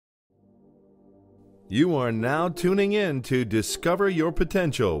You are now tuning in to Discover Your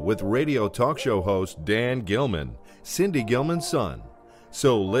Potential with radio talk show host Dan Gilman, Cindy Gilman's son.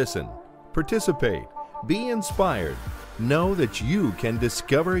 So listen, participate, be inspired, know that you can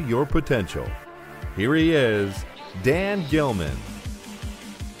discover your potential. Here he is, Dan Gilman.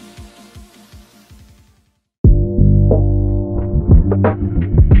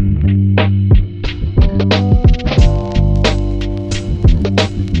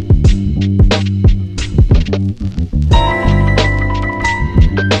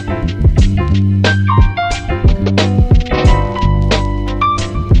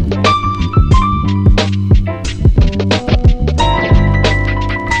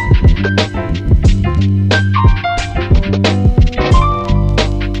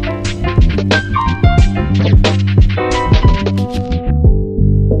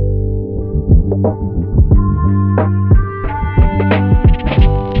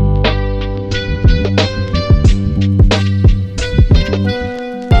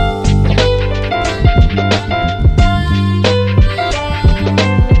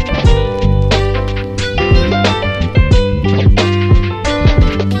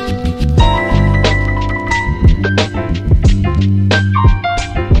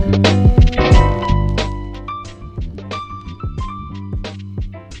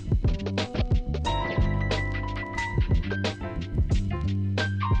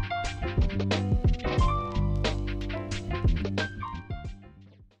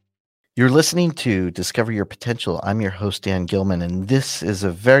 You're listening to Discover Your Potential. I'm your host, Dan Gilman, and this is a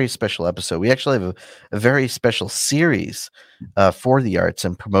very special episode. We actually have a very special series for the arts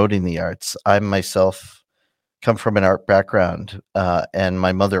and promoting the arts. I myself come from an art background, and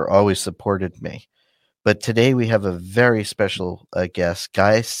my mother always supported me. But today we have a very special guest,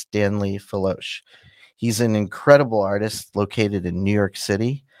 Guy Stanley Philoche. He's an incredible artist located in New York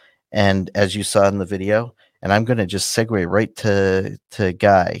City, and as you saw in the video, and I'm going to just segue right to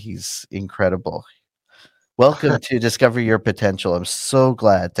Guy. He's incredible. Welcome to Discover Your Potential. I'm so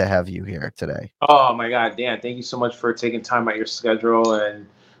glad to have you here today. Oh, my God, Dan, thank you so much for taking time out of your schedule and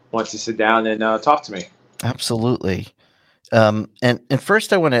want to sit down and talk to me. Absolutely. And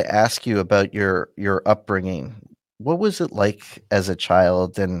first, I want to ask you about your upbringing. What was it like as a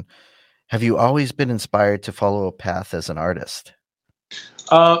child, and have you always been inspired to follow a path as an artist?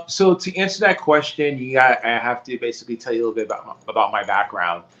 So to answer that question, I have to basically tell you a little bit about my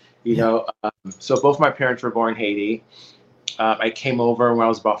background. So both my parents were born in Haiti. I came over when I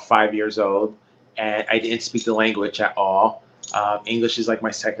was about 5 years old, and I didn't speak the language at all. English is like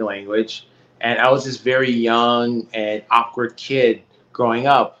my second language, and I was this very young and awkward kid growing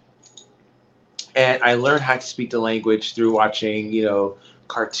up. And I learned how to speak the language through watching,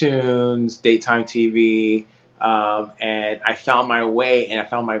 cartoons, daytime TV. And I found my way and I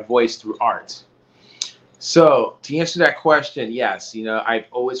found my voice through art. So to answer that question, yes, I've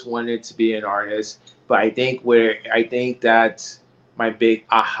always wanted to be an artist, but I think that my big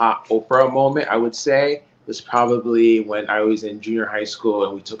aha Oprah moment, I would say, was probably when I was in junior high school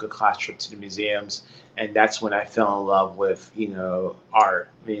and we took a class trip to the museums. And that's when I fell in love with,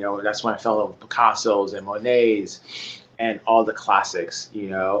 art. That's when I fell in love with Picasso's and Monet's and all the classics,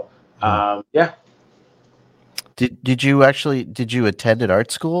 yeah. Did you attend an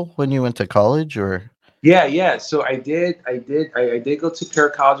art school when you went to college, or? Yeah. So I did go to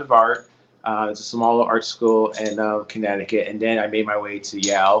Perry College of Art. It's a small art school in Connecticut, and then I made my way to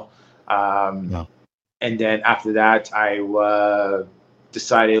Yale. Wow. And then after that, I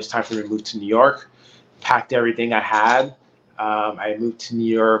decided it was time for me to move to New York. Packed everything I had. I moved to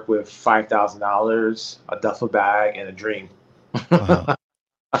New York with $5,000, a duffel bag, and a dream. Wow.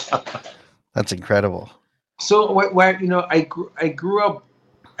 That's incredible. So I grew up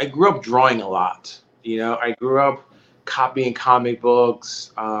drawing a lot. I grew up copying comic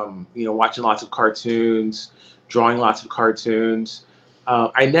books, watching lots of cartoons, drawing lots of cartoons.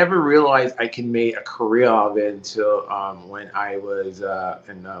 I never realized I can make a career of it until when I was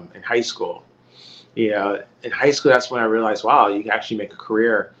in high school. In high school, that's when I realized, wow, you can actually make a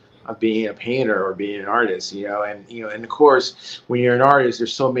career of being a painter or being an artist. And of course, when you're an artist,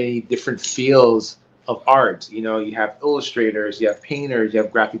 there's so many different fields of art. You have illustrators, you have painters, you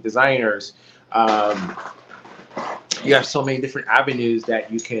have graphic designers. You have so many different avenues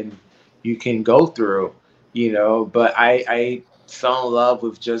that you can go through. But I fell in love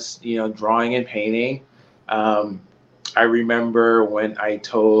with just drawing and painting. I remember when I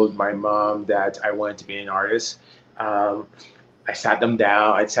told my mom that I wanted to be an artist. I sat them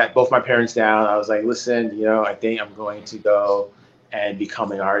down. I sat both my parents down. I was like, listen, I think I'm going to go and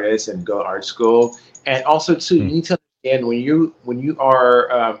become an artist and go to art school. And also, too, you need to And when you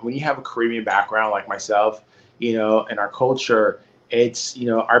have a Caribbean background like myself, in our culture, it's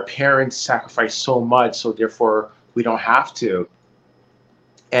our parents sacrifice so much, so therefore we don't have to.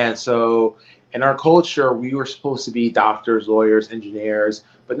 And so in our culture, we were supposed to be doctors, lawyers, engineers,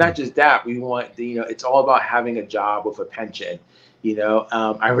 but not just that. We want it's all about having a job with a pension.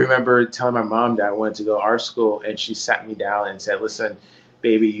 I remember telling my mom that I wanted to go to art school, and she sat me down and said, "Listen,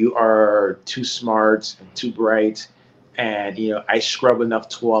 baby, you are too smart and too bright, and I scrub enough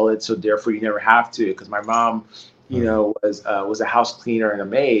toilets, so therefore you never have to." Because my mom, was a house cleaner and a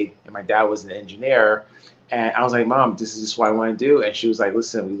maid, and my dad was an engineer. And I was like, "Mom, this is just what I want to do." And she was like,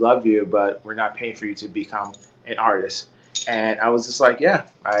 "Listen, we love you, but we're not paying for you to become an artist." And I was just like, "Yeah,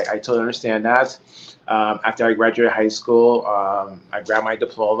 I totally understand that." After I graduated high school, I grabbed my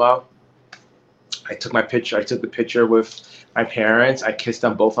diploma. I took my picture. I took the picture with my parents. I kissed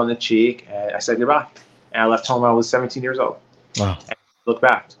them both on the cheek, and I said goodbye. And I left home when I was 17 years old. Wow. And look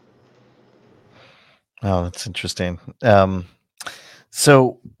back. Oh, that's interesting.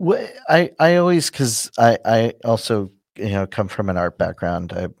 So I always, because I also come from an art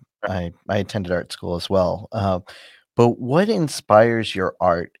background. I attended art school as well. But what inspires your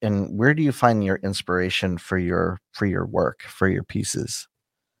art, and where do you find your inspiration for your work, for your pieces?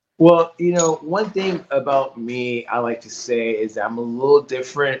 Well, one thing about me I like to say is that I'm a little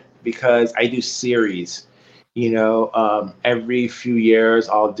different because I do series. Every few years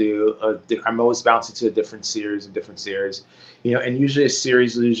I'll do I'm always bouncing to a different series, and usually a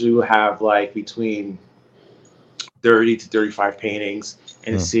series usually will have like between 30 to 35 paintings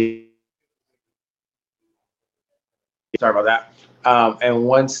in a Hmm. series. Sorry about that. And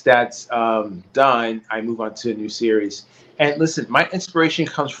once that's done, I move on to a new series. And listen, my inspiration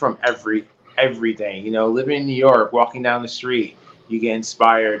comes from everything. Living in New York, walking down the street, you get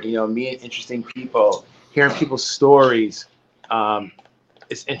inspired. Meeting interesting people, hearing people's stories. Um,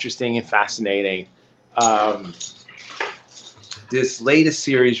 it's interesting and fascinating. Um, this latest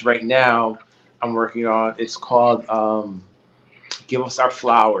series right now I'm working on, it's called Give Us Our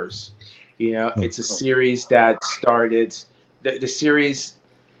Flowers. Hmm. It's a series that started, the series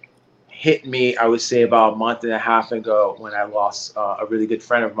hit me, I would say, about a month and a half ago when I lost a really good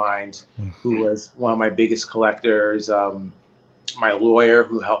friend of mine Hmm. who was one of my biggest collectors, my lawyer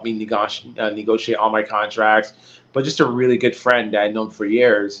who helped me negotiate all my contracts, but just a really good friend that I'd known for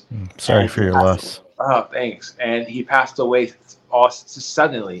years. Sorry And for he your passed, loss. oh, thanks. And he passed away all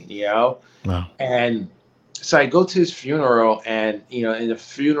suddenly. Wow. And so I go to his funeral, and the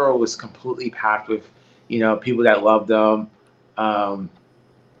funeral was completely packed with, people that loved him. Um,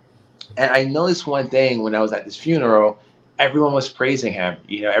 and I noticed one thing when I was at this funeral, everyone was praising him.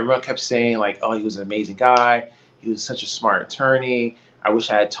 Everyone kept saying like, "Oh, he was an amazing guy. He was such a smart attorney. I wish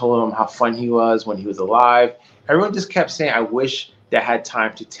I had told him how fun he was when he was alive." Everyone just kept saying, "I wish that I had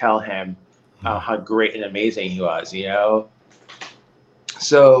time to tell him how great and amazing he was."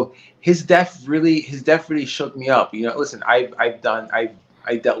 So his death really shook me up. Listen, I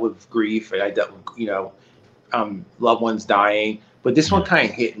dealt with grief, and I dealt with loved ones dying, but this one Yeah. kind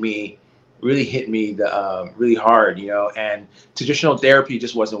of really hit me really hard. And traditional therapy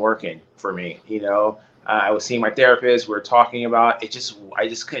just wasn't working for me. I was seeing my therapist. We were talking about it. I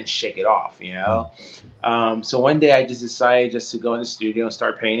just couldn't shake it off. Hmm. So one day I just decided just to go in the studio and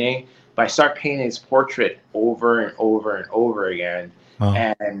start painting. But I start painting his portrait over and over and over again, Wow.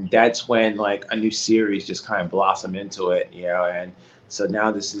 and that's when like a new series just kind of blossomed into it. And so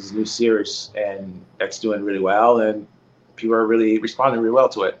now this is a new series, and that's doing really well, and people are really responding really well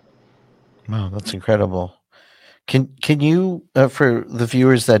to it. Wow, that's incredible. Can you, for the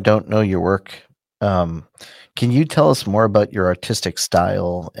viewers that don't know your work, um, can you tell us more about your artistic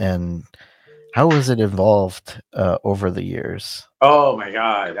style and how has it evolved over the years? Oh my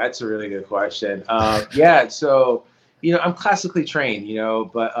God, that's a really good question. Yeah, so I'm classically trained,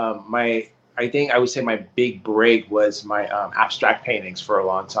 but my I think I would say my big break was my abstract paintings for a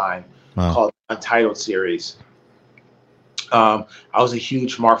long time, Wow. called Untitled series. I was a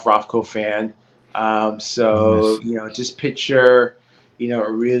huge Mark Rothko fan. Oh, So, nice. just picture,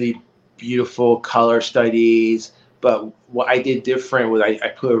 a really beautiful color studies. But what I did different was I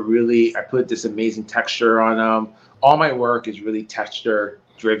put this amazing texture on them. All my work is really texture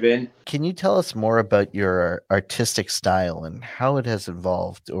driven. Can you tell us more about your artistic style and how it has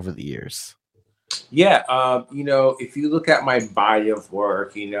evolved over the years? Yeah, if you look at my body of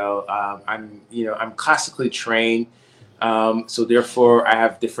work, I'm classically trained, so therefore I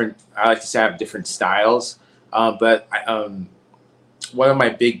have different. I like to say I have different styles, but one of my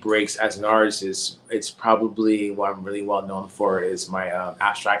big breaks as an artist is it's probably what I'm really well known for is my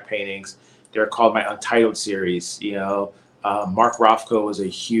abstract paintings they're called my Untitled series. Mark Rothko was I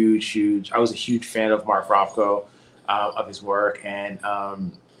was a huge fan of Mark Rothko, of his work, and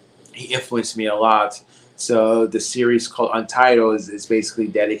he influenced me a lot. So the series called Untitled is basically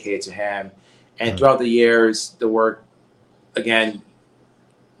dedicated to him. And throughout the years, the work, again,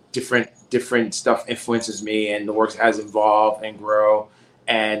 different stuff influences me, and the work has evolved and grow.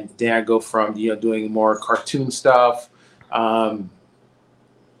 And then I go from doing more cartoon stuff, and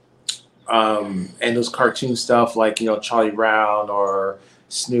those cartoon stuff like Charlie Brown or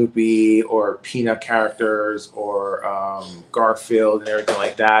Snoopy or Peanut characters or Garfield and everything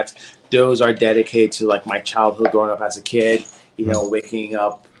like that. Those are dedicated to like my childhood growing up as a kid. Waking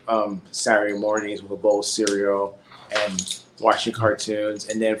up Saturday mornings with a bowl of cereal and watching cartoons,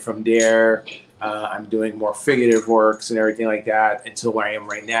 and then from there I'm doing more figurative works and everything like that until where I am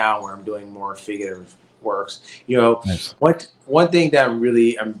right now, where I'm doing more figurative works. Nice. One thing that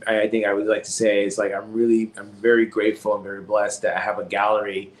I think I would like to say is like I'm very grateful and very blessed that I have a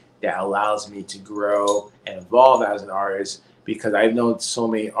gallery that allows me to grow and evolve as an artist, because I've known so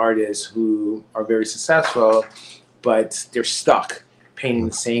many artists who are very successful, but they're stuck painting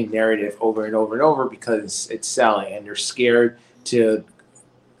the same narrative over and over and over because it's selling, and they're scared to,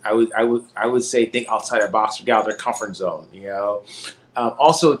 I would say, think outside the box or get out of their comfort zone.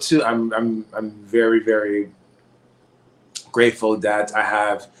 Also too, I'm very, very grateful that I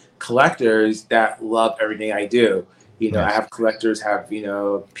have collectors that love everything I do. Yes. I have collectors have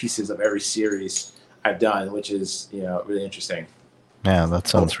pieces of every series I've done, which is really interesting. Yeah, that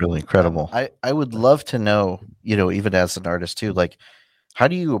sounds really incredible. I would love to know, even as an artist too, like, how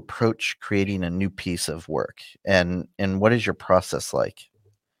do you approach creating a new piece of work, and what is your process like?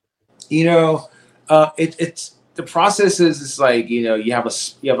 It's the process is like you have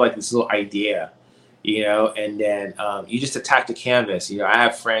like this little idea, and then you just attack the canvas. I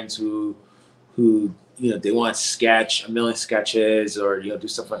have friends who they want to sketch a million sketches or do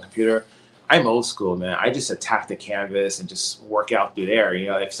stuff on the computer. I'm old school, man. I just attack the canvas and just work out through there.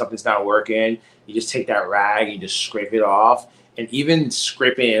 If something's not working, you just take that rag, you just scrape it off, and even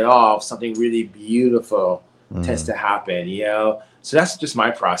scraping it off, something really beautiful tends to happen. So that's just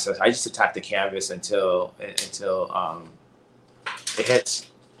my process. I just attack the canvas until it hits.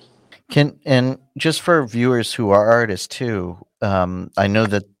 And just for viewers who are artists too, I know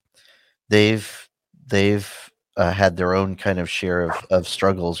that they've had their own kind of share of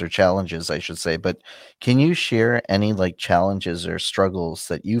struggles or challenges, I should say. But can you share any like challenges or struggles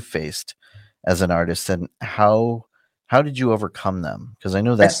that you faced as an artist, and how did you overcome them? Because I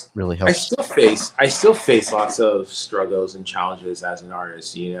know that really helps. I still face lots of struggles and challenges as an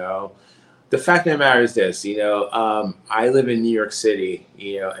artist. The fact of the matter is this. I live in New York City.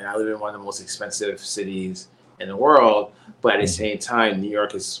 And I live in one of the most expensive cities in the world. But at the same time, New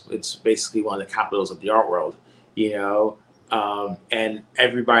York it's basically one of the capitals of the art world. And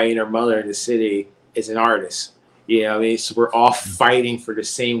everybody and their mother in the city is an artist. What I mean? So we're all fighting for the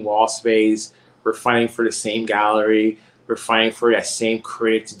same wall space. We're fighting for the same gallery. We're fighting for that same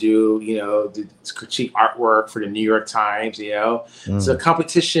critic to do, to critique artwork for the New York Times, So the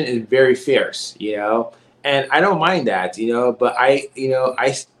competition is very fierce, and I don't mind that, but I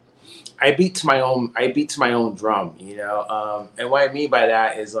beat to my own drum, and what I mean by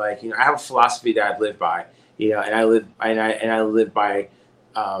that is like, I have a philosophy that I live by, and I live by,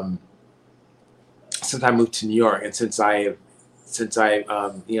 since I moved to New York, and since I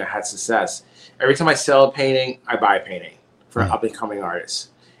had success. Every time I sell a painting, I buy a painting for an up-and-coming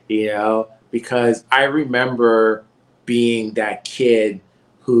artist, because I remember being that kid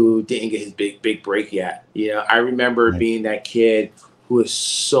who didn't get his big break yet. I remember being that kid who was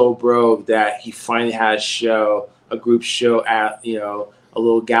so broke that he finally had a group show at, a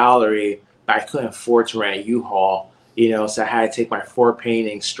little gallery, but I couldn't afford to rent a U-Haul, so I had to take my 4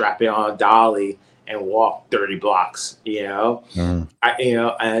 paintings, strap it on a dolly, and walk 30 blocks, and the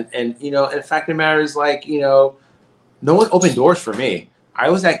fact of the matter is like, no one opened doors for me. I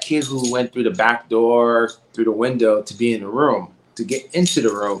was that kid who went through the back door, through the window to be in the room, to get into the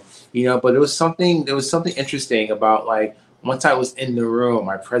room, but there was something interesting about like, once I was in the room,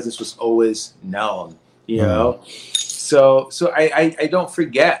 my presence was always known, so I don't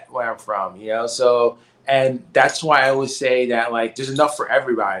forget where I'm from, so, and that's why I always say that like, there's enough for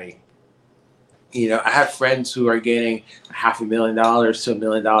everybody. I have friends who are getting $500,000 to $1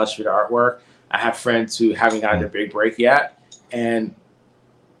 million for their artwork. I have friends who haven't gotten their big break yet. And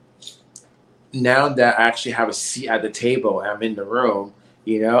now that I actually have a seat at the table and I'm in the room,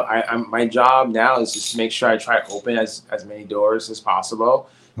 my job now is just to make sure I try to open as many doors as possible,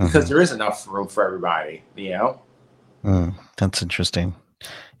 because there is enough room for everybody, That's interesting.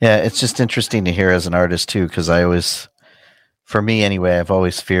 Yeah, it's just interesting to hear as an artist too, because for me anyway, I've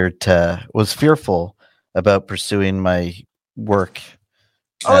always was fearful about pursuing my work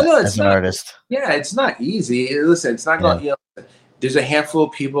Oh no, as it's an not. artist. Yeah, it's not easy. Listen, it's not Yeah, going. There's a handful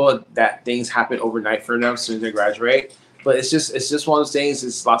of people that things happen overnight for them as soon as they graduate. But it's just one of those things.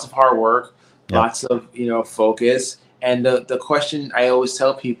 It's lots of hard work, yep, lots of focus. And the question I always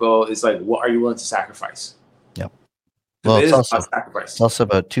tell people is like, what are you willing to sacrifice? yep. Because Well, it it's is also about sacrifice.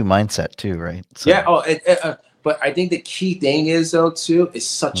 about mindset too, right? Yeah. So, Oh, but I think the key thing is though too, it's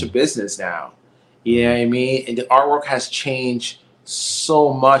such a mm, business now. You know mm, what I mean? And the artwork has changed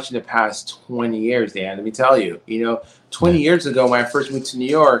so much in the past 20 years, Dan. Let me tell you. 20 yeah, years ago when I first moved to New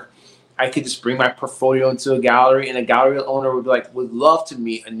York, I could just bring my portfolio into a gallery, and a gallery owner would be like, would love to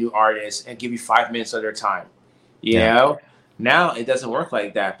meet a new artist and give you 5 minutes of their time. You yeah, know? Now it doesn't work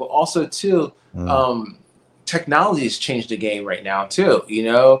like that. But also too, mm, um, technology has changed the game right now too. You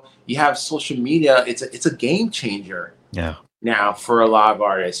have social media. It's a game changer yeah. now for a lot of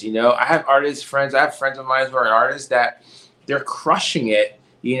artists. I have friends. I have friends of mine who are artists that they're crushing it.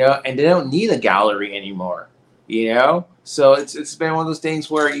 And they don't need a gallery anymore. So it's been one of those things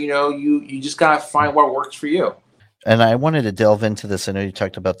where you just gotta find what works for you. And I wanted to delve into this. I know you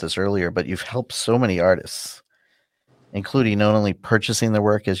talked about this earlier, but you've helped so many artists, including not only purchasing their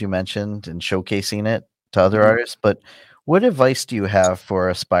work, as you mentioned, and showcasing it to other Mhm. artists, but what advice do you have for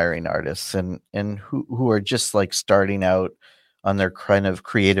aspiring artists and who are just like starting out on their kind of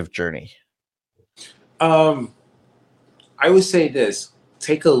creative journey? Um, I would say this: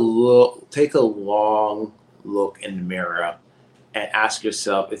 take a long look in the mirror and ask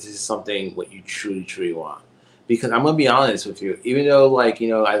yourself if this is something what you truly, truly want. Because I'm gonna be honest with you, even though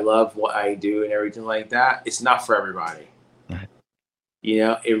I love what I do and everything like that, it's not for everybody. Right.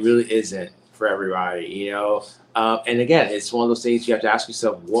 It really isn't for everybody. And again, it's one of those things you have to ask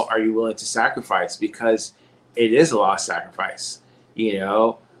yourself: what are you willing to sacrifice? Because it is a lot of sacrifice. You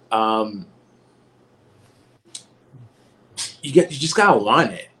know, um, you just gotta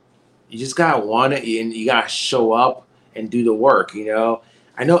want it. You just gotta want it, and you gotta show up and do the work.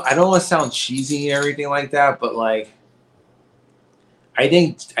 I know I don't want to sound cheesy and everything like that, but like I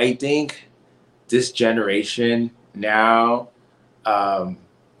think this generation now, um,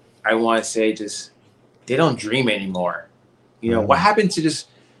 I want to say just they don't dream anymore. What Mm, happened to just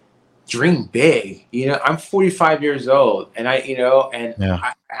dream big? I'm 45 years old, and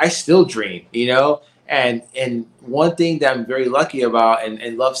yeah. I still dream. And one thing that I'm very lucky about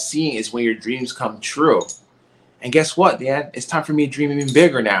and love seeing is when your dreams come true. And guess what, Dan? It's time for me to dream even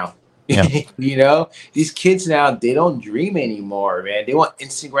bigger now. Yeah. These kids now, they don't dream anymore, man. They want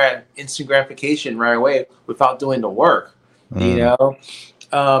instant gratification right away without doing the work. You Mm, know,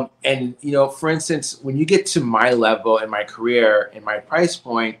 and for instance, when you get to my level in my career and my price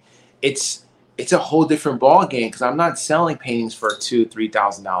point, it's it's a whole different ball game because I'm not selling paintings for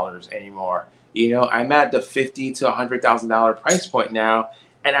 $2,000-3,000 anymore. I'm at the $50,000 to $100,000 price point now,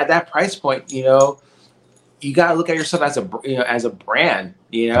 and at that price point, you got to look at yourself as a brand.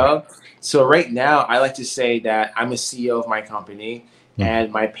 right. So right now I like to say that I'm a CEO of my company, Mm,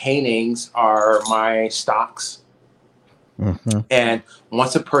 and my paintings are my stocks. mhm, And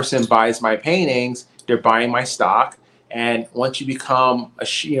once a person buys my paintings, they're buying my stock. And once you become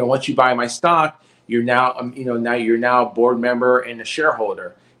once you buy my stock, now you're now a board member and a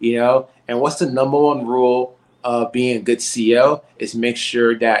shareholder. And what's the number one rule of being a good CEO is make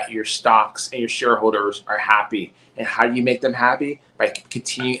sure that your stocks and your shareholders are happy. And how do you make them happy? By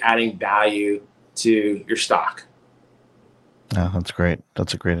continuing adding value to your stock. yeah, that's great.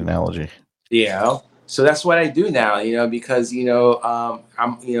 That's a great analogy. So that's what I do now, because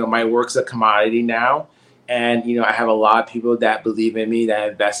I'm my work's a commodity now, and I have a lot of people that believe in me, that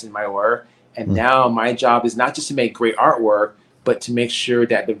invest in my work. And Mm, now my job is not just to make great artwork, but to make sure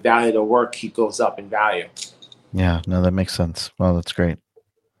that the value of the work goes up in value. yeah, no, that makes sense. Well, that's great.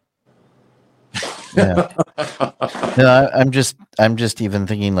 Yeah. No, I'm just even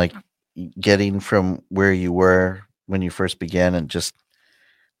thinking like getting from where you were when you first began and just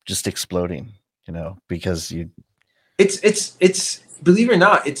exploding, because you It's believe it or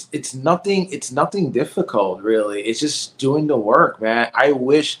not, it's nothing difficult really. It's just doing the work, man. I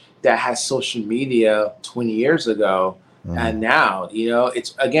wish that had social media 20 years ago, and mm, now,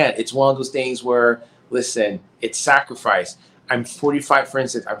 it's one of those things where, listen, it's sacrifice. I'm 45, for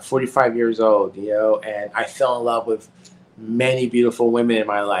instance, I'm 45 years old, and I fell in love with many beautiful women in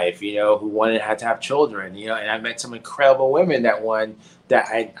my life, who had to have children, and I met some incredible women that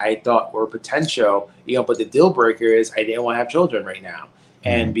I thought were potential, but the deal breaker is I didn't want to have children right now.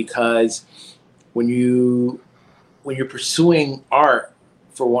 And mm, because when you're pursuing art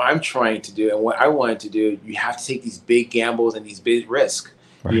for what I'm trying to do and what I wanted to do, you have to take these big gambles and these big risks,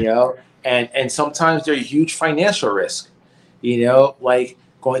 you Right. know, and sometimes they're huge financial risk, you know, like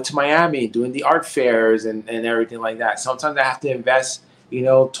going to Miami, doing the art fairs and everything like that. Sometimes I have to invest, you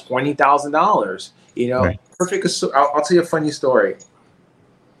know, $20,000, you know, Right. perfect. I'll tell you a funny story.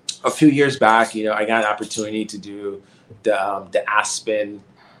 A few years back, you know, I got an opportunity to do the Aspen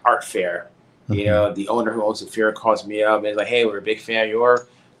art fair. You Mhm. know, the owner who owns the fair calls me up and is like, "Hey, we're a big fan of yours.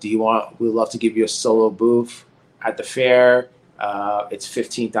 We'd love to give you a solo booth at the fair. It's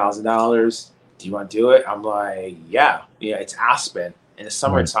 $15,000. Do you want to do it?" I'm like, "Yeah, yeah, it's Aspen in the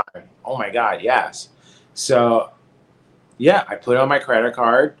Right. summertime. Oh my God, yes." So yeah, I put it on my credit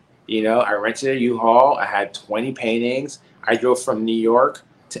card. You know, I rented a U-Haul. I had 20 paintings. I drove from New York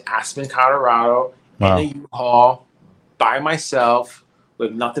to Aspen, Colorado in a Wow. U-Haul by myself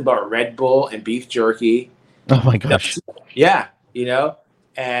with nothing but Red Bull and beef jerky. Oh my No, gosh. yeah, you know,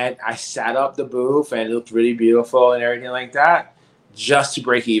 and I set up the booth and it looked really beautiful and everything like that just to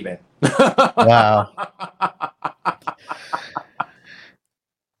break even. Wow.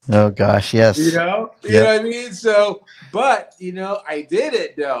 Oh gosh. You Yes. know, Yep. what I mean? So, but you know, I did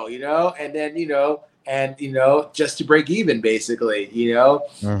it though, you know, and then just to break even, basically, you know.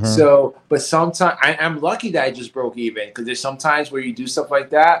 Hmm. So, but sometimes I'm lucky that I just broke even because there's sometimes where you do stuff like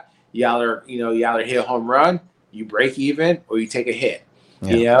that, you either hit a home run, you break even, or you take a hit,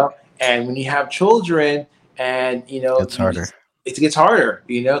 Yeah. you know. And when you have children, and It's harder. it gets harder,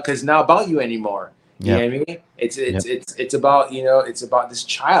 you know, because it's not about you anymore. You know Yep. what I mean? Yep. It's about it's about this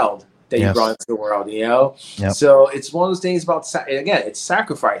child that you brought Yes. into the world. You know, Yep. so it's one of those things about again, it's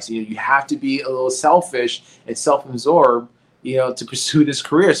sacrifice. You have to be a little selfish and self-absorbed. You know, to pursue this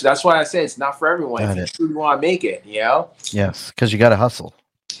career. So that's why I say it's not for everyone. If Got you it. truly want to make it, you know, Yes. Because you got to hustle.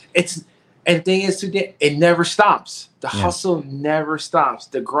 it's and the thing is today it never stops. The Yeah. hustle never stops.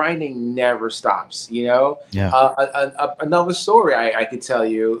 The grinding never stops. You know, Yeah. another story I could tell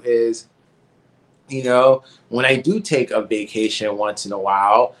you is, you know, when I do take a vacation once in a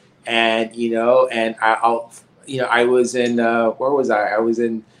while, and I'll, I was in where was I? I was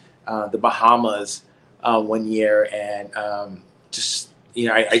in the Bahamas 1 year, and just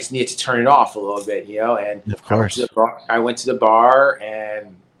I just needed to turn it off a little bit, you know. And Of course. I went to the bar,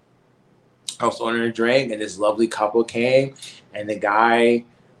 and I was ordering a drink, and this lovely couple came, and the guy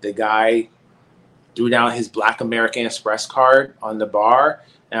threw down his Black American Express card on the bar.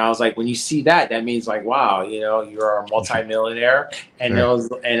 And I was like, when you see that, that means like, wow, you know, you're a multimillionaire. And Sure.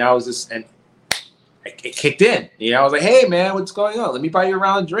 I was just, and it kicked in. You know, I was like, hey man, what's going on? Let me buy you a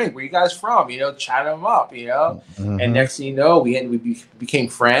round of drink. Where you guys from? You know, chat them up. You know, and Hmm. next thing you know, became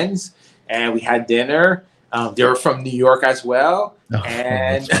friends, and we had dinner. They were from New York as well, Oh,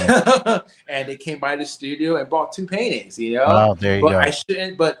 that's and funny. and they came by the studio and bought two paintings. You know, Wow. There you but I go.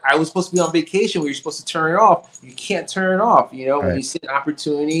 shouldn't. But I was supposed to be on vacation where you're supposed to turn it off. You can't turn it off. You know, when Right. you see an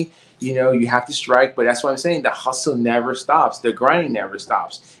opportunity, you know, you have to strike. But that's what I'm saying. The hustle never stops. The grinding never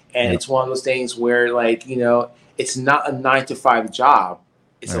stops. And Yeah. it's one of those things where, like, it's not a 9 to 5 job.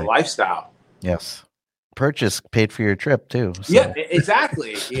 It's a Right. lifestyle. Yes. Purchase paid for your trip too. Yeah, So.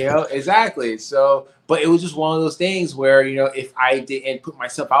 exactly. Exactly. So, but it was just one of those things where, if I didn't put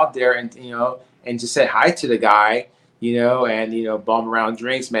myself out there and, and just said hi to the guy, and, bum around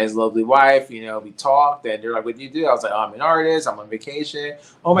drinks, met his lovely wife, we talked, and they're like, what do you do? I was like, oh, I'm an artist. I'm on vacation.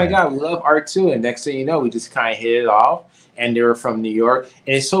 Oh my Right. God, we love art too. And next thing you know, we just kind of hit it off. And they were from New York.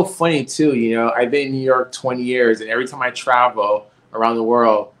 And it's so funny too, I've been in New York 20 years, and every time I travel around the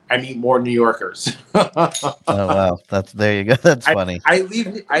world, I meet more New Yorkers. Oh wow. There you go. That's I, funny. I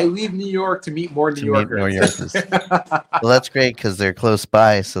leave New York to meet more New To meet New Yorkers. Yorkers. Well, that's great because they're close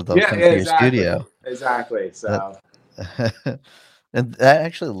by, so they'll Yeah, come to your exactly. studio. Exactly. That So and that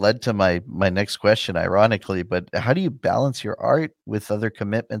actually led to my next question, ironically. But how do you balance your art with other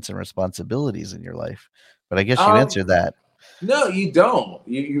commitments and responsibilities in your life? But I guess you um answered that. no, you don't.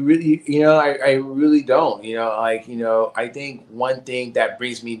 You really, I really don't. I think one thing that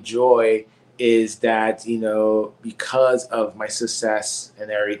brings me joy is that, because of my success and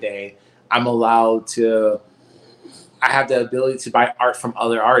everything, I'm allowed to I have the ability to buy art from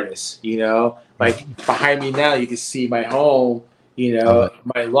other artists, like Mhm. behind me now, you can see my home, Love it.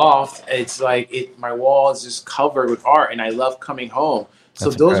 my loft. It's like my wall is just covered with art, and I love coming home. So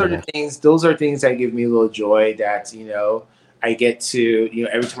That's incredible. those are things that give me a little joy that, I get to,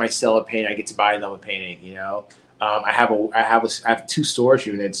 every time I sell a painting, I get to buy another painting. I have 2 storage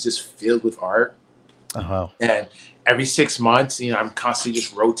units just filled with art. Oh wow. And every 6 months, I'm constantly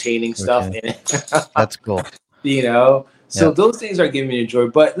just rotating stuff Okay. in it. That's cool. you know so Yep. those things are giving me joy,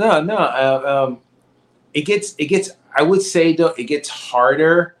 but no, I would say though, it gets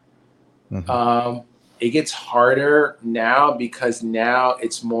harder. Mhm. It gets harder now because now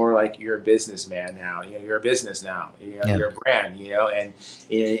it's more like you're a businessman now. You're a business now. Yeah. You're a brand.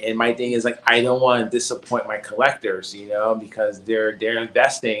 And my thing is like I don't want to disappoint my collectors. Because they're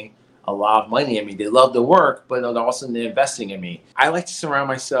investing a lot of money in me. They love the work, but also they're investing in me. I like to surround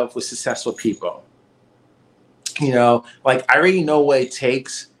myself with successful people. Like I already know what it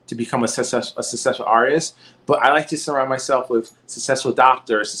takes to become a successful artist, but I like to surround myself with successful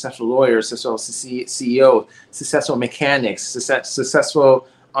doctors, successful lawyers, successful CEO, successful mechanics, successful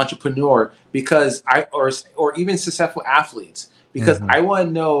entrepreneur, because or even successful athletes, because Mhm. I want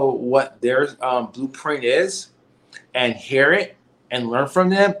to know what their blueprint is and hear it and learn from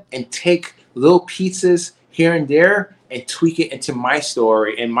them and take little pieces here and there and tweak it into my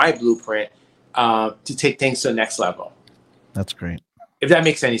story and my blueprint to take things to the next level. That's great. If that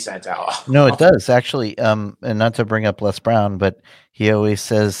makes any sense at all. No, it does actually. And not to bring up Les Brown, but he always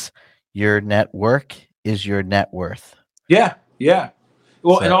says your network is your net worth. Yeah.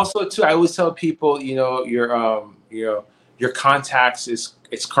 Well, So- and also too, I always tell people, your contacts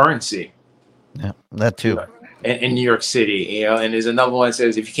it's currency. Yeah, that too. In New York City, and there's another one that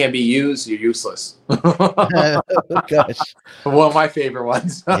says if you can't be used, you're useless. Oh, gosh. One of my favorite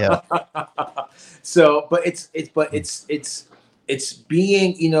ones. Yeah. So, but it's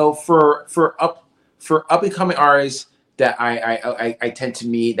being, for up and coming artists that I tend to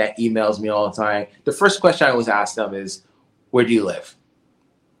meet that emails me all the time. The first question I always ask them is, where do you live?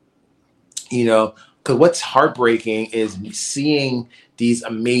 Because what's heartbreaking is seeing these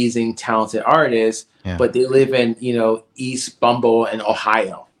amazing, talented artists, but they live in, East Bumble in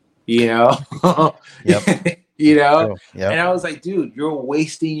Ohio, Yep. Yep. Yep. And I was like, dude, you're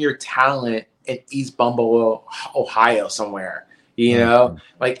wasting your talent in East Bumble, Ohio somewhere.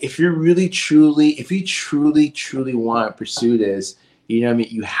 Like if you truly want to pursue this,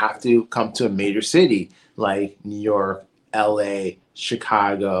 you have to come to a major city like New York, LA,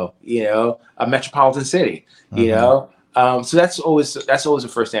 Chicago, a metropolitan city, so that's always the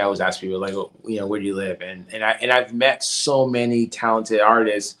first thing I always ask people, like, where do you live? And I've met so many talented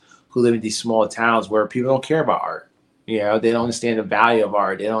artists who live in these small towns where people don't care about art. They don't understand the value of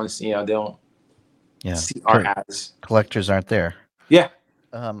art. They don't see art as collectors aren't there. Yeah.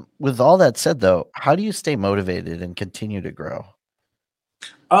 With all that said, though, how do you stay motivated and continue to grow?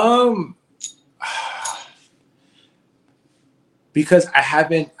 Because I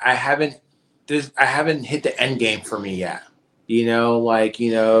haven't hit the end game for me yet.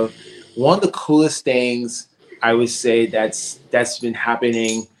 One of the coolest things I would say that's been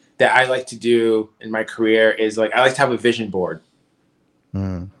happening that I like to do in my career is like I like to have a vision board.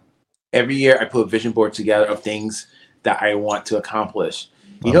 Every year I put a vision board together of things that I want to accomplish.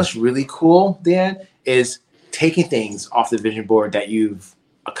 What's really cool, Dan, is taking things off the vision board that you've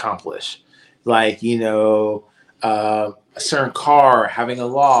accomplished. Like, a certain car, having a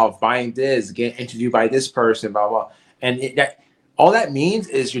loft, buying this, getting interviewed by this person, blah, blah. And all that means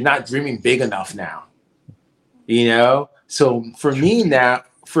is you're not dreaming big enough now. So for me now,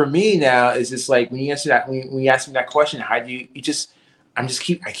 it's just like when you ask me that question, how do you I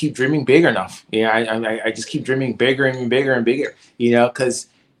keep dreaming big enough. I just keep dreaming bigger and bigger and bigger, because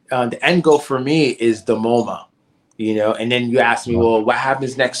the end goal for me is the MoMA, and then you ask me, well, what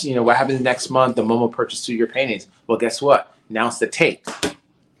happens next? What happens next month? The MoMA purchase 2 of your paintings. Well, guess what? Now it's the tape.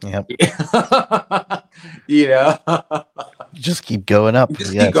 Yep. Just keep going up.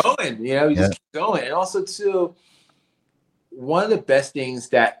 Keep going. Just keep going. And also too, one of the best things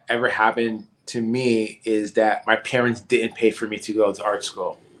that ever happened to me is that my parents didn't pay for me to go to art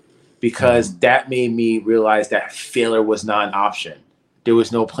school, because that made me realize that failure was not an option. There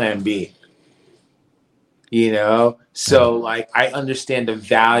was no plan B. So like I understand the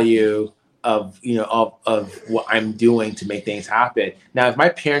value of what I'm doing to make things happen. Now, if my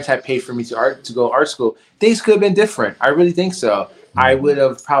parents had paid for me to go to art school, things could have been different. I really think so. I would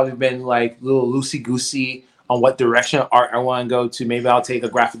have probably been like a little loosey-goosey on what direction of art I want to go to. Maybe I'll take a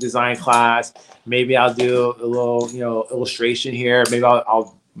graphic design class. Maybe I'll do a little, illustration here. Maybe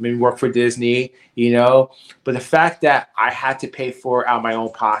I'll maybe work for Disney, But the fact that I had to pay for it out of my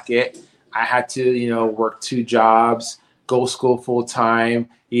own pocket, I had to, work 2 jobs, go to school full time,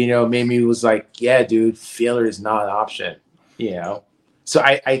 made me was like, yeah, dude, failure is not an option, So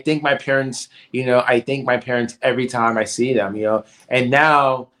I think my parents, every time I see them, and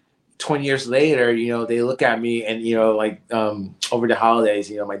now 20 years later, they look at me and, like over the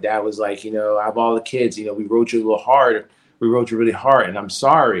holidays, my dad was like, I have all the kids, we rode you a little hard. We rode you really hard and I'm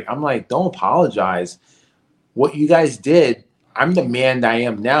sorry. I'm like, don't apologize. What you guys did I'm the man that I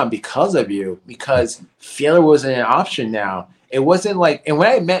am now because of you, because failure wasn't an option now. It wasn't like, and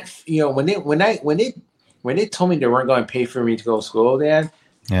when I met, when they told me they weren't going to pay for me to go to school, Dan,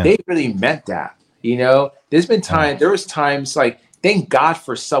 Yeah. they really meant that. There was times like, thank God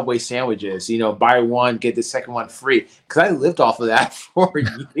for Subway sandwiches, buy one, get the second one free. Cause I lived off of that for a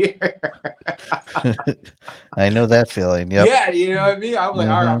year. I know that feeling. Yep. Yeah. You know what I mean? I'm like,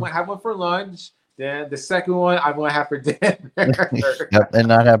 all right, I'm Mhm. going to have one for lunch. Then the second one I'm going to have for dinner. Yep. And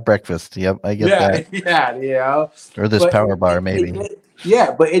not have breakfast. Yep. I get that. Yeah. Or this But power bar, maybe.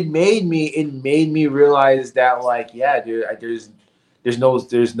 but it made me realize that, like, yeah, dude,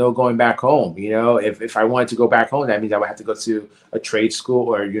 there's no going back home. If I wanted to go back home, that means I would have to go to a trade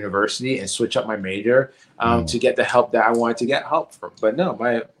school or a university and switch up my major to get the help that I wanted to get help from. But no,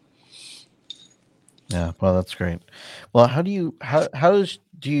 Yeah, well, that's great. Well, how do you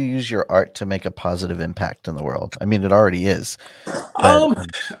use your art to make a positive impact in the world? I mean, it already is. But,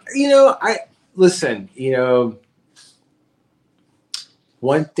 I listen.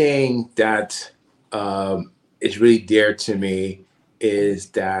 One thing that is really dear to me is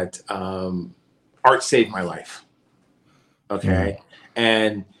that art saved my life. Okay.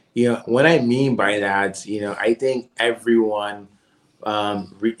 And, what I mean by that, I think everyone,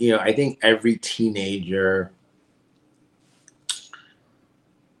 I think every teenager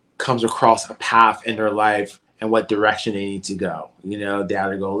comes across a path in their life and what direction they need to go. They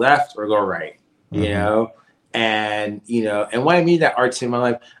either go left or go right, and what I mean that art saved my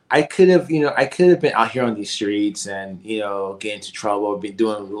life, I could have been out here on these streets and, get into trouble, be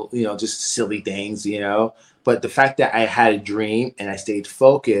doing, just silly things, but the fact that I had a dream and I stayed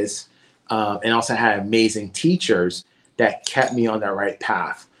focused, and also had amazing teachers that kept me on that right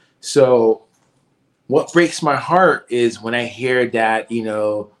path. So what breaks my heart is when I hear that,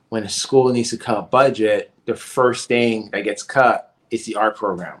 when a school needs to cut a budget, the first thing that gets cut is the art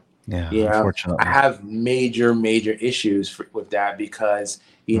program. yeah, I unfortunately. have major issues with that because,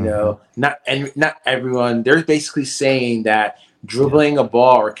 not everyone, they're basically saying that dribbling a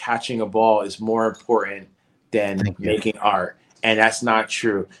ball or catching a ball is more important than making art. And that's not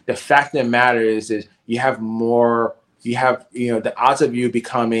true. The fact of the matter is the odds of you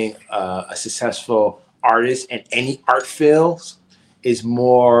becoming a successful artist in any art field is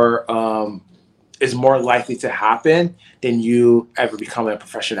more likely to happen than you ever becoming a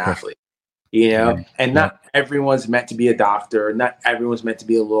professional athlete. And not everyone's meant to be a doctor, not everyone's meant to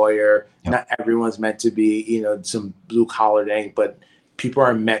be a lawyer, not everyone's meant to be, some blue collar thing, but people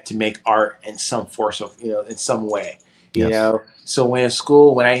are meant to make art in some force of, in some way. So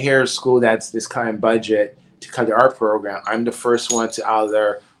when I hear a school that's this kind of budget to cut the art program, I'm the first one to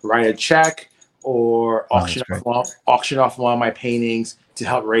either write a check or auction off one of my paintings to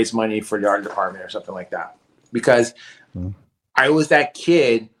help raise money for the art department or something like that. Because I was that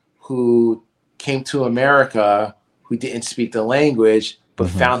kid who came to America who didn't speak the language but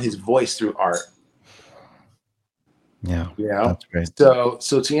found his voice through art. Yeah, that's great. So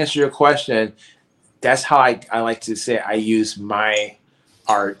to answer your question, that's how I like to say I use my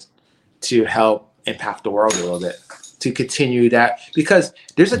art to help impact the world a little bit, to continue that. Because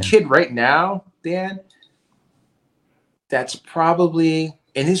there's a kid right now, Dan, that's probably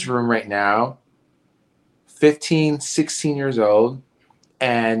in his room right now, 15, 16 years old,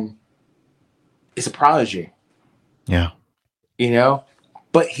 and is a prodigy. Yeah.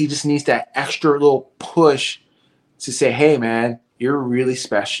 But he just needs that extra little push to say, hey, man, you're really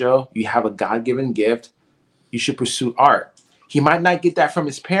special. You have a God-given gift. You should pursue art. He might not get that from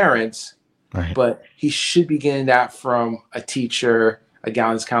his parents, but he should be getting that from a teacher, a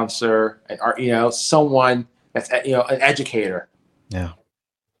guidance counselor, an art, someone that's, an educator. Yeah.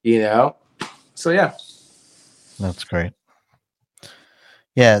 So, yeah. That's great.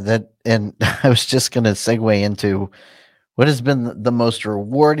 Yeah, and I was just going to segue into what has been the most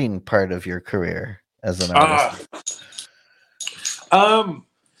rewarding part of your career as an artist.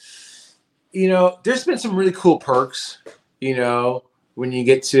 There's been some really cool perks, when you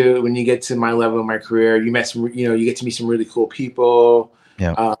get to my level of my career. You get to meet some really cool people.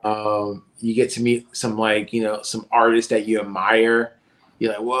 Yeah. You get to meet some some artists that you admire.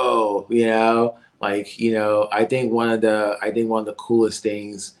 You're like, whoa, I think one of the coolest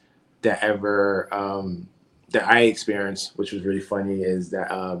things that ever that I experienced, which was really funny, is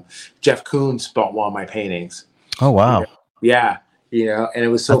that Jeff Koons bought one of my paintings. Oh wow! Yeah, and it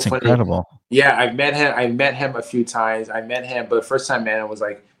was so funny. Incredible. Yeah, I met him a few times. But the first time I met him was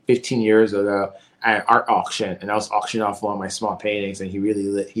like 15 years ago at an art auction, and I was auctioning off one of my small paintings, and he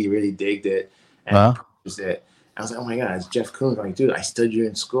really digged it and purchased it. I was like, oh my God, it's Jeff Koons. I'm like, dude, I studied you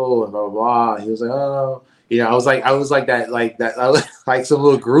in school and blah, blah, blah. He was like, oh, You know, I was like that, I was like some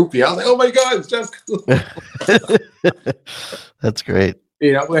little groupie. I was like, oh my God, it's Jeff Koons. That's great.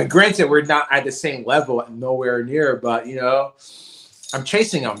 You know, and granted, we're not at the same level, nowhere near, but you know, I'm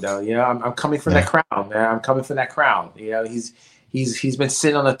chasing him though. You know, I'm coming for that crown, man. I'm coming for that crown. You know, he's been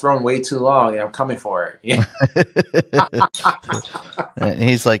sitting on the throne way too long. I'm coming for it. Yeah. And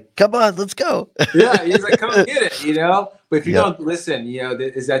he's like, come on, let's go. Yeah, he's like, come get it, you know. But if you're gonna listen, you know,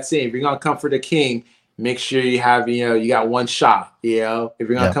 is that saying, if you're gonna come for the king, make sure you have, you know, you got one shot. You know, if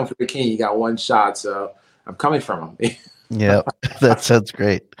you're gonna come for the king, you got one shot. So I'm coming from him. Yeah, that sounds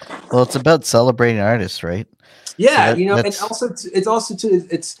great. Well, it's about celebrating artists, right? Yeah, so you know, and also it's also too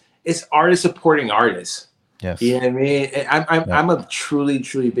it's artists supporting artists. Yes. You know what I mean? I'm a truly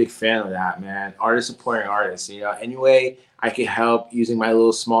big fan of that, man. Artists supporting artists. You know, any way I can help using my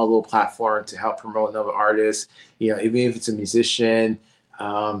small little platform to help promote another artist. You know, even if it's a musician,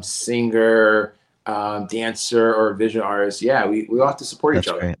 singer, dancer, or visual artist. Yeah, we all have to support each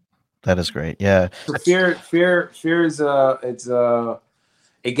other. Great. That is great. Yeah. So fear is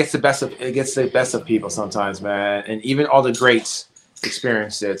it gets the best of people sometimes, man. And even all the greats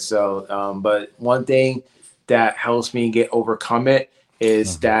experience it. So, but one thing that helps me overcome it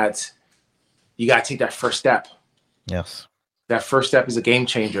is that you got to take that first step. Yes. That first step is a game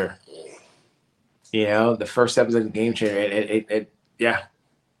changer. You know, the first step is a game changer. Yeah.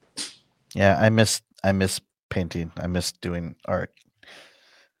 Yeah. I miss painting. I miss doing art.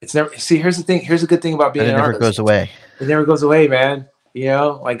 It's never, see, here's the thing. Here's a good thing about being an artist. It never goes away. It never goes away, man. You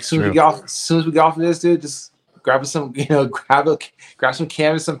know, like as soon as we get off of this, dude, just grab some, you know, grab some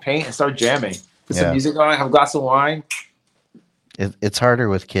canvas, some paint, and start jamming. Put some music on, have a glass of wine. It's harder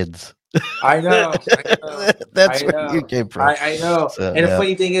with kids. I know. That's where you came from. I know. So, and the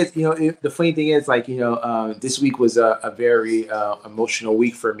funny thing is, you know, like, you know, this week was a very emotional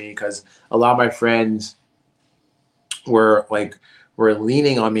week for me because a lot of my friends were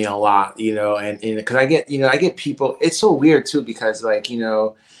leaning on me a lot, you know, and because I get people. It's so weird too because, like, you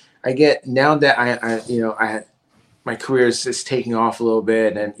know, I get now that I my career is just taking off a little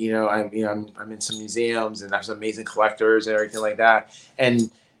bit, and you know, I'm in some museums and there's amazing collectors and everything like that, and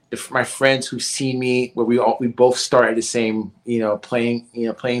my friends who see me where we both start at the same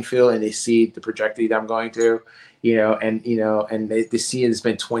playing field, and they see the trajectory that I'm going to, and they see it's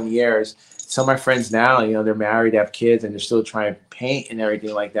been 20 years. Some of my friends now, they're married, they have kids, and they're still trying to paint and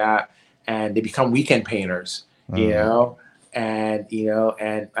everything like that, and they become weekend painters, And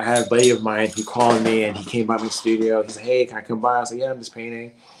I had a buddy of mine who called me, and he came by my studio. He's like, "Hey, can I come by?" I was like, "Yeah, I'm just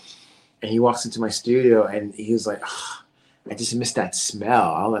painting." And he walks into my studio, and he was like, "I just missed that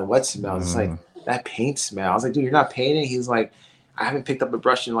smell." I was like, "What smell?" It's like that paint smell. I was like, "Dude, you're not painting?" He's like, "I haven't picked up a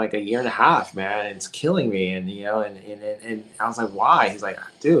brush in like a year and a half, man. And it's killing me." And and I was like, "Why?" He's like,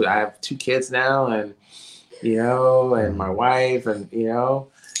 "Dude, I have 2 kids now, and and my wife, and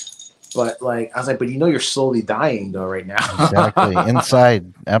But like I was like, but you're slowly dying though right now. Exactly.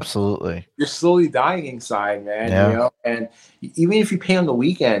 Inside, absolutely. You're slowly dying inside, man. Yeah. And even if you paint on the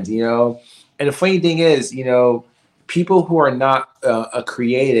weekends, and the funny thing is, people who are not a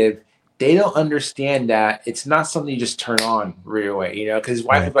creative, they don't understand that it's not something you just turn on right away, because his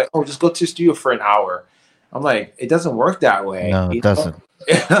wife is like, "Oh, just go to the studio for an hour." I'm like, it doesn't work that way. No, it doesn't.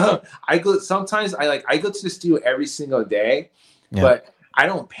 I go to the studio every single day, but I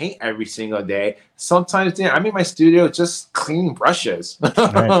don't paint every single day. Sometimes I'm in my studio just cleaning brushes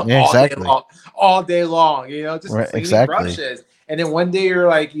exactly. all day long, just cleaning brushes. And then one day you're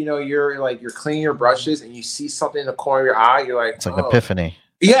cleaning your brushes and you see something in the corner of your eye. You're like, it's like epiphany.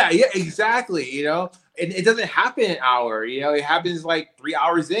 Yeah, exactly. And it doesn't happen in an hour. It happens like 3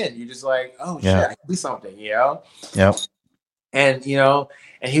 hours in. You're just like, oh shit, I can do something. Yep. And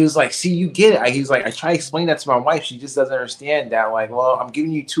and he was like, "See, you get it." He was like, "I try to explain that to my wife. She just doesn't understand that. Like, well, I'm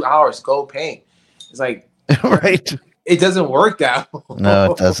giving you 2 hours. Go paint." It's like, right. It doesn't work that way.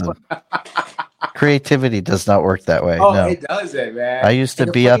 No, it doesn't. Creativity does not work that way. Oh, no. It doesn't, man. I used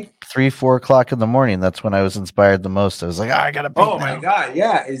to be up 3-4 o'clock in the morning. That's when I was inspired the most. I was like, I gotta paint. Oh my God,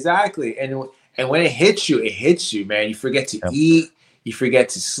 yeah, exactly. And when it hits you, man. You forget to eat. You forget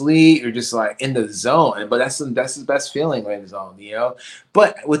to sleep. You're just like in the zone. But that's the best feeling when in the zone,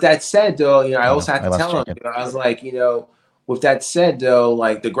 But with that said, though, I also had to tell him. I was like, with that said, though,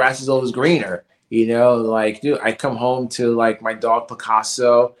 like the grass is always greener. Like, dude, I come home to like my dog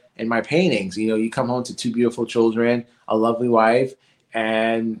Picasso and my paintings. You come home to 2 beautiful children, a lovely wife,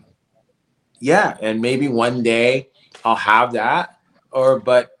 and and maybe one day I'll have that.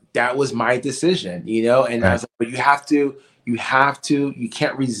 But that was my decision, And I was like, but you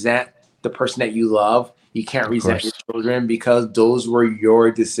can't resent the person that you love. You can't resent your children because those were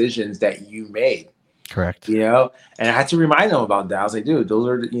your decisions that you made. Correct. You know, and I had to remind him about that. I was like, dude, those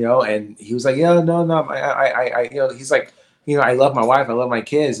are, you know, and he was like, yeah, no, you know, he's like, you know, I love my wife, I love my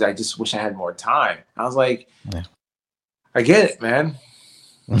kids. I just wish I had more time. I was like, Yeah. I get it, man.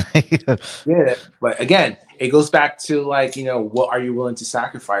 Get it. But again, it goes back to like, you know, what are you willing to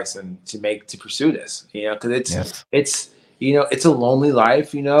sacrifice and to pursue this? You know, because it's you know, it's a lonely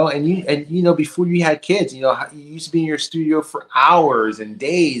life, you know, and you know, before you had kids, you know, you used to be in your studio for hours and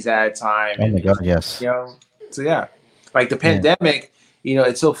days at a time. Oh and, my God, yes. You know, so yeah, like the pandemic, you know,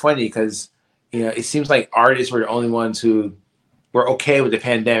 it's so funny because, you know, it seems like artists were the only ones who were okay with the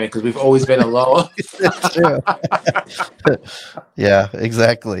pandemic because we've always been alone. That's true. Yeah,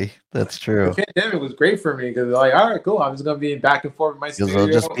 exactly. That's true. The pandemic was great for me because like, all right, cool. I'm just gonna be back and forth with my studio. I'll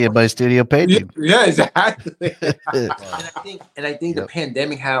just be in my studio painting. Yeah, exactly. and I think the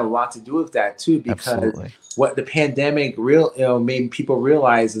pandemic had a lot to do with that too, because what the pandemic made people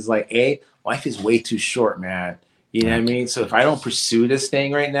realize is like, life is way too short, man. You know what I mean? So if I don't pursue this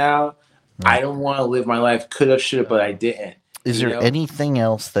thing right now, I don't want to live my life coulda, shoulda, but I didn't. Is there anything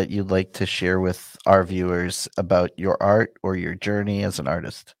else that you'd like to share with our viewers about your art or your journey as an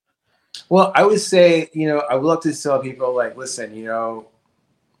artist? Well, I would say, you know, I would love to tell people like, listen, you know,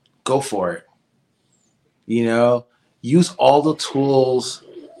 go for it. You know, use all the tools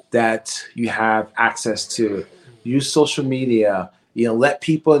that you have access to. Use social media. You know, let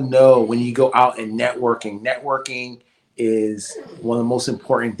people know when you go out and networking. Networking is one of the most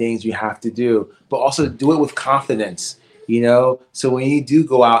important things you have to do, but also do it with confidence. You know, so when you do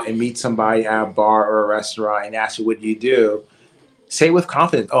go out and meet somebody at a bar or a restaurant and ask you what you do, say with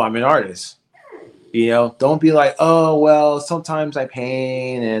confidence, oh, I'm an artist. You know, don't be like, oh, well, sometimes I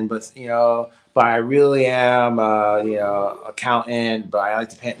paint but I really am, you know, accountant, but I like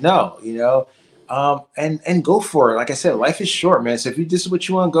to paint. No, you know, and go for it. Like I said, life is short, man. So if this is what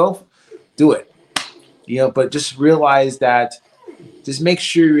you want to go, do it. You know, but just make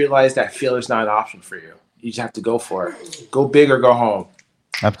sure you realize that failure is not an option for you. You just have to go for it. Go big or go home.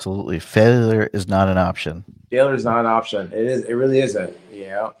 Absolutely. Failure is not an option. Failure is not an option. It is. It really isn't. You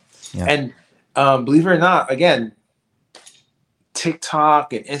know? Yeah. And believe it or not, again,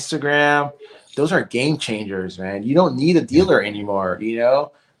 TikTok and Instagram, those are game changers, man. You don't need a dealer anymore, you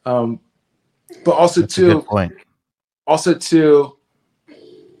know? But also That's a good point. Also too,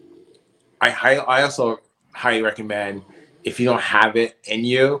 I also highly recommend, if you don't have it in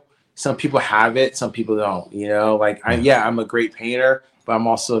you, some people have it, some people don't, you know? Like, I'm a great painter, but I'm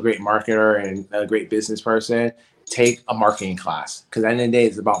also a great marketer and a great business person. Take a marketing class, because at the end of the day,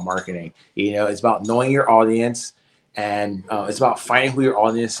 it's about marketing. You know, it's about knowing your audience, and it's about finding who your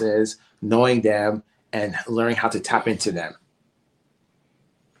audience is, knowing them, and learning how to tap into them.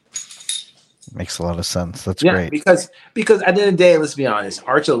 Makes a lot of sense. That's great. Because at the end of the day, let's be honest,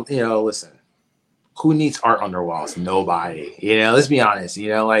 art, you know, listen, who needs art on their walls? Nobody. You know, let's be honest. You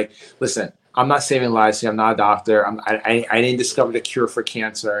know, like, listen, I'm not saving lives. I'm not a doctor. I didn't discover the cure for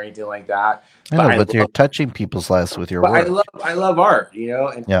cancer or anything like that. But you're touching people's lives with your work. I love art, you know,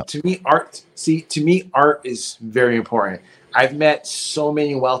 and to me, art is very important. I've met so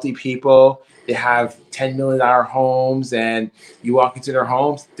many wealthy people. They have $10 million homes, and you walk into their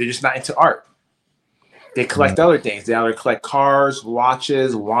homes, they're just not into art. They collect other things. They either collect cars,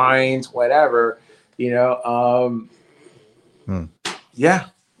 watches, wines, whatever, you know.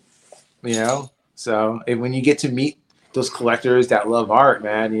 You know, so when you get to meet those collectors that love art,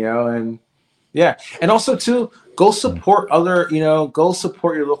 man, you know, and also too, go support go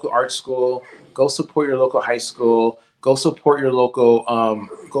support your local art school, go support your local high school, go support your local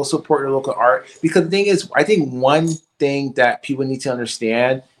art. Because the thing is, I think one thing that people need to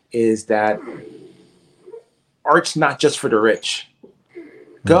understand is that art's not just for the rich.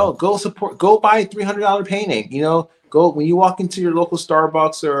 Go support, go buy a $300 painting, you know. Go when you walk into your local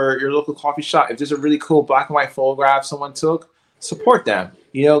Starbucks or your local coffee shop. If there's a really cool black and white photograph someone took, support them.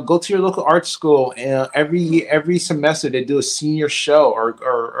 You know, go to your local art school, and every semester they do a senior show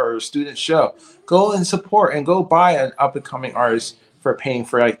or a student show. Go and support and go buy an up and coming artist for paying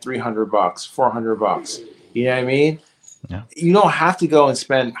for like $300, $400. You know what I mean? Yeah. You don't have to go and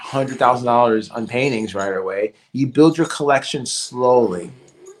spend $100,000 on paintings right away. You build your collection slowly.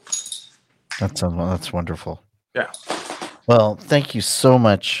 That's wonderful. Yeah. Well, thank you so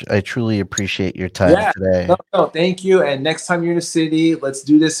much. I truly appreciate your time today. No, thank you. And next time you're in the city, let's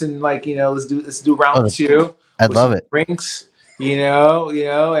do this in let's do round 2. I'd love it. Drinks, and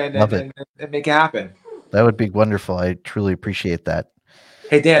make it happen. That would be wonderful. I truly appreciate that.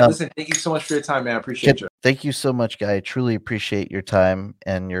 Hey Dan, listen, thank you so much for your time, man. I appreciate you. Thank you so much, Guy. I truly appreciate your time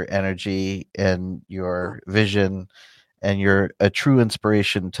and your energy and your vision and you're a true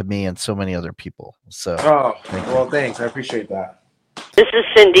inspiration to me and so many other people. So, Thanks. I appreciate that. This is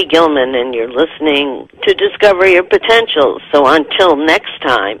Cindy Gilman, and you're listening to Discover Your Potential. So until next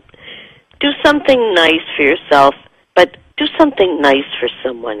time, do something nice for yourself, but do something nice for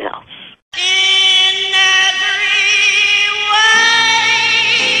someone else. In every way,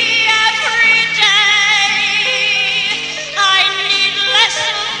 every day, I need less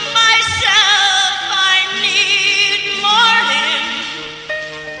of myself, I need more him,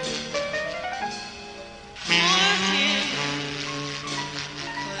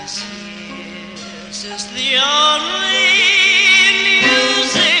 'cause his is the only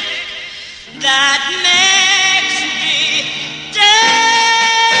music that makes me dance.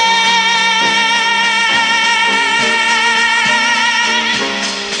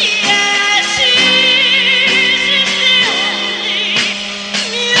 Yes, his is the only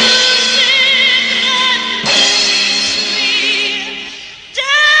music that makes me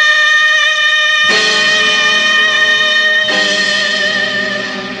dance.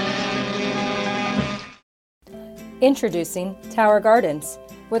 Introducing Tower Gardens.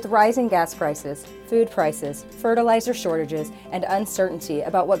 With rising gas prices, food prices, fertilizer shortages, and uncertainty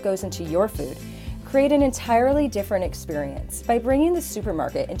about what goes into your food, create an entirely different experience by bringing the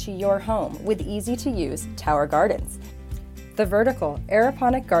supermarket into your home with easy-to-use Tower Gardens. The vertical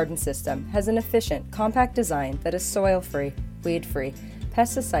aeroponic garden system has an efficient, compact design that is soil-free, weed-free,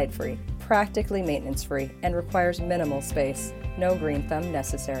 pesticide-free, practically maintenance-free, and requires minimal space. No green thumb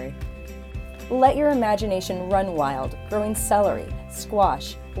necessary. Let your imagination run wild, growing celery,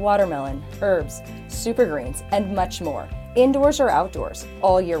 squash, watermelon, herbs, super greens, and much more, indoors or outdoors,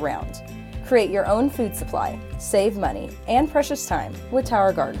 all year round. Create your own food supply, save money and precious time with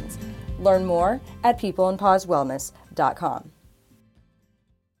Tower Gardens. Learn more at peopleandpauswellness.com.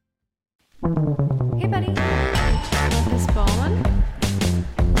 Hey, buddy. This ballin'?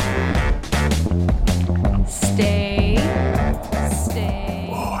 Stay.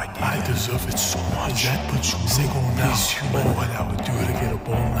 I deserve it so much. That puts you single now. Oh, what I would do to get a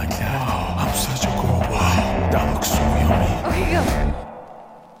ball like that. Wow. I'm such a girl boy. Wow. That looks so yummy. Okay,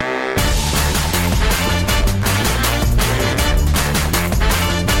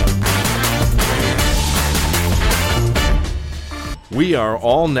 go. We are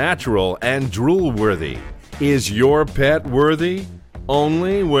all natural and drool worthy. Is your pet worthy?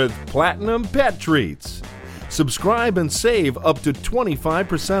 Only with Platinum Pet Treats. Subscribe and save up to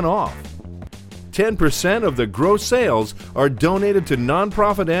 25% off. 10% of the gross sales are donated to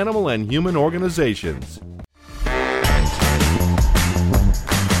nonprofit animal and human organizations.